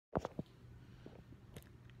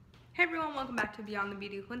Hey everyone, welcome back to Beyond the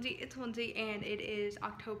Beauty with Lindsay. It's Lindsay and it is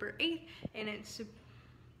October 8th and it's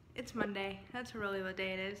Monday. That's really what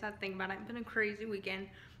day it is. I think about it. It's been a crazy weekend.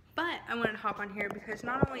 But I wanted to hop on here because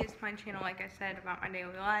not only is my channel, like I said, about my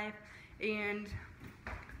daily life, and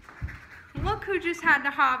look who just had to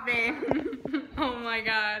hop in. Oh my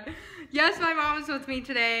god. Yes, my mom is with me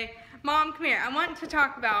today. Mom, come here. I want to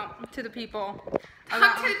talk to the people.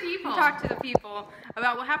 Talk to the people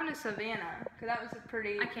about what happened to Savannah. Because that was a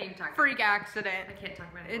pretty freak accident. I can't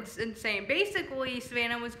talk about it anymore. It's insane. Basically,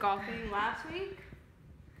 Savannah was golfing last week.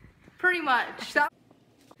 Pretty much. So,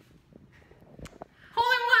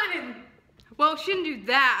 Hole in one! well, she didn't do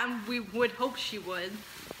that, and we would hope she would.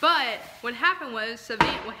 But what happened was, see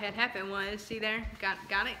there?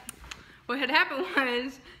 Got it? What had happened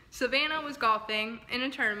was, Savannah was golfing in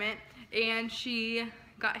a tournament, and she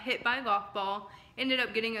got hit by a golf ball, ended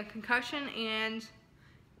up getting a concussion and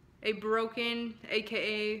a broken,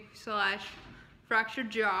 aka /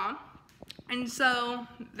 fractured jaw. And so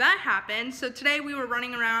that happened. So today we were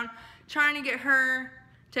running around trying to get her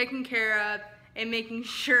taken care of and making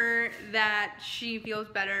sure that she feels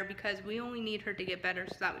better, because we only need her to get better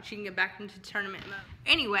so that she can get back into tournament mode.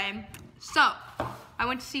 Anyway, so I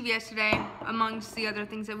went to CVS today amongst the other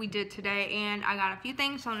things that we did today, and I got a few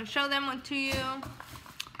things, so I'm going to show them to you.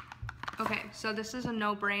 Okay, so this is a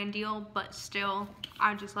no brand deal, but still,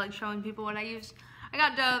 I just like showing people what I use. I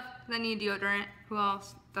got Dove, I need deodorant. Who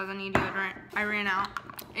else doesn't need deodorant? I ran out.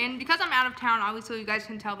 And because I'm out of town, obviously you guys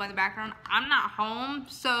can tell by the background, I'm not home,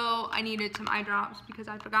 so I needed some eye drops because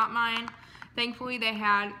I forgot mine. Thankfully, they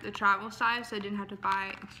had the travel size, so I didn't have to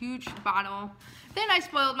buy a huge bottle. Then I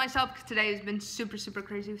spoiled myself because today has been super, super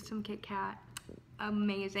crazy with some Kit Kat.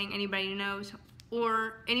 Amazing. Anybody who knows,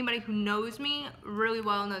 or anybody who knows me really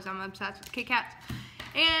well knows I'm obsessed with Kit Kats.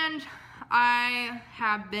 And I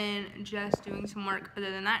have been just doing some work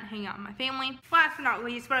other than that, hanging out with my family. Last but not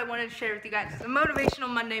least, what I wanted to share with you guys is a motivational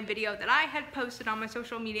Monday video that I had posted on my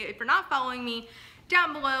social media. If you're not following me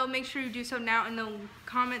down below, make sure you do so now in the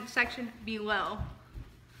comment section below.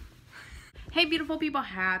 Hey beautiful people,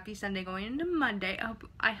 happy Sunday going into Monday.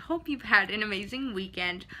 I hope you've had an amazing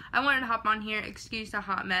weekend. I wanted to hop on here, excuse the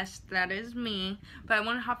hot mess, that is me, but I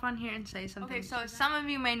want to hop on here and say something. Okay, so some of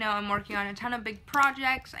you may know I'm working on a ton of big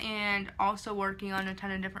projects and also working on a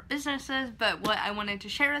ton of different businesses, but what I wanted to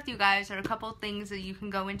share with you guys are a couple of things that you can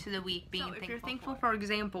go into the week being thankful. If you're thankful, for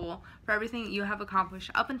example, for everything that you have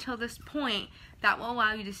accomplished up until this point, that will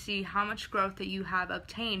allow you to see how much growth that you have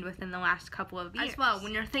obtained within the last couple of years. As well,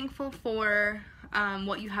 when you're thankful for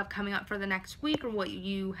what you have coming up for the next week, or what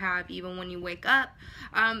you have even when you wake up,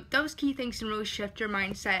 those key things can really shift your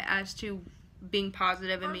mindset as to being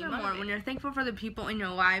positive and being more. When you're thankful for the people in your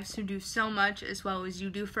lives who do so much as well as you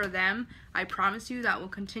do for them, I promise you that will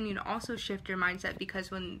continue to also shift your mindset, because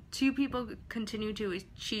when two people continue to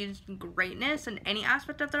achieve greatness in any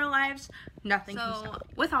aspect of their lives, nothing can stop.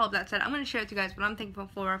 With all of that said, I'm going to share with you guys what I'm thankful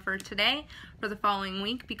for today, for the following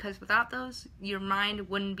week, because without those, your mind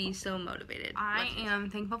wouldn't be so motivated. I am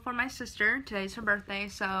thankful for my sister. Today's her birthday,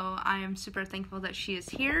 so I am super thankful that she is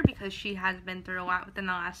here, because she has been through a lot within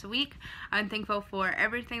the last week. I'm thankful for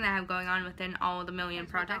everything that I have going on within all the million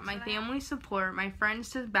projects. My family support, my friends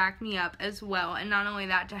to back me up as well, and not only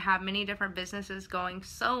that, to have many different businesses going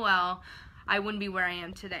so well, I wouldn't be where I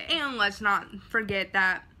am today. And let's not forget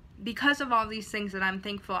that because of all these things that I'm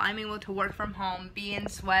thankful, I'm able to work from home, be in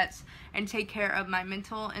sweats, and take care of my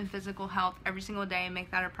mental and physical health every single day and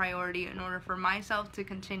make that a priority in order for myself to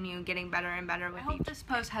continue getting better and better with each. I hope this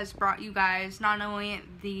post has brought you guys not only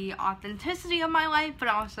the authenticity of my life, but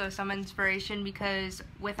also some inspiration, because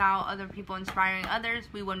without other people inspiring others,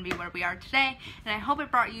 we wouldn't be where we are today. And I hope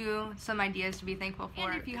it brought you some ideas to be thankful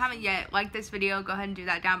for. And if you haven't yet liked this video, go ahead and do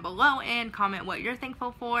that down below and comment what you're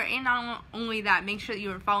thankful for. And not only that, make sure that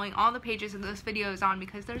you are following all the pages of this video is on,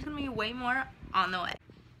 because there's going to be way more on the way.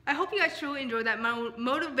 I hope you guys truly enjoyed that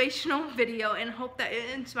motivational video, and hope that it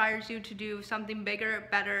inspires you to do something bigger,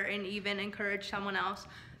 better, and even encourage someone else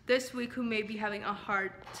this week who may be having a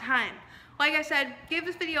hard time. Like I said, give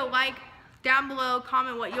this video a like down below,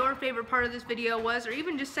 comment what your favorite part of this video was, or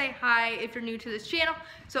even just say hi if you're new to this channel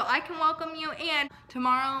so I can welcome you. And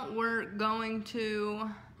tomorrow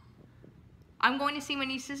I'm going to see my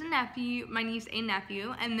niece and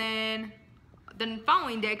nephew, and then the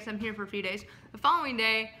following day, because I'm here for a few days, the following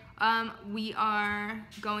day, we are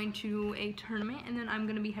going to a tournament, and then I'm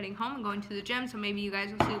going to be heading home and going to the gym, so maybe you guys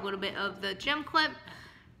will see a little bit of the gym clip.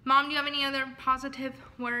 Mom, do you have any other positive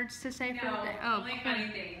words to say for today? Oh, only funny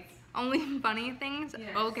things. Only funny things?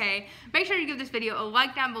 Yes. Okay. Make sure you give this video a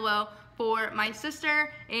like down below for my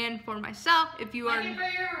sister and for myself. If you are... For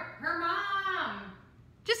her mom!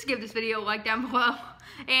 just give this video a like down below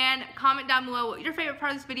and comment down below what your favorite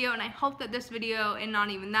part of this video. And I hope that this video, and not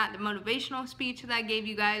even that, the motivational speech that I gave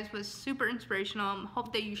you guys was super inspirational. I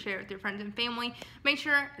hope that you share it with your friends and family. Make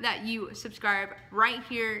sure that you subscribe right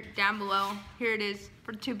here down below. Here it is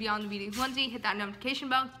to Beyond the Beauty Lindsay. Hit that notification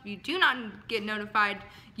bell. If you do not get notified,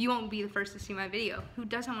 you won't be the first to see my video. Who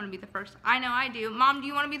doesn't want to be the first? I know I do. Mom, do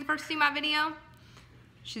you want to be the first to see my video?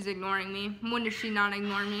 She's ignoring me. When does she not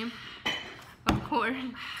ignore me? Of course.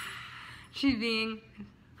 She's being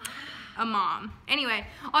a mom. Anyway,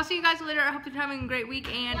 I'll see you guys later. I hope you're having a great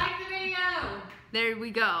week. And Like the video. there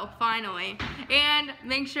we go, finally. And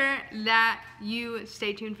make sure that you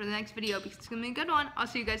stay tuned for the next video because it's going to be a good one. I'll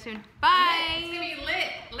see you guys soon. Bye. It's gonna be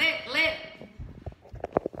lit, lit, lit.